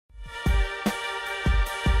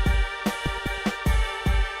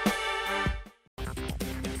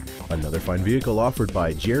Another fine vehicle offered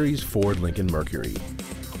by Jerry's Ford Lincoln Mercury.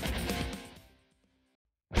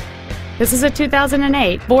 This is a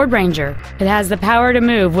 2008 Ford Ranger. It has the power to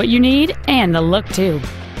move what you need and the look too.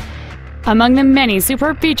 Among the many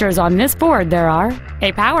superb features on this Ford there are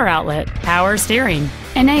a power outlet, power steering,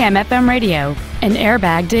 an AM/FM radio, an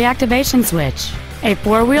airbag deactivation switch, a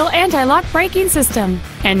four-wheel anti-lock braking system,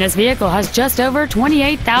 and this vehicle has just over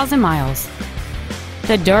 28,000 miles.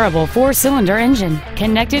 The durable four-cylinder engine,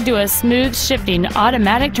 connected to a smooth shifting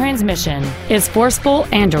automatic transmission, is forceful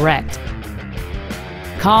and direct.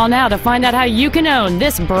 Call now to find out how you can own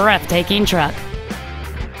this breathtaking truck.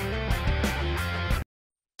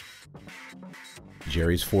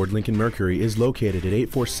 Jerry's Ford Lincoln Mercury is located at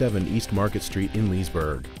 847 East Market Street in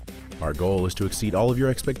Leesburg. Our goal is to exceed all of your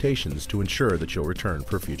expectations to ensure that you'll return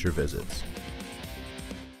for future visits.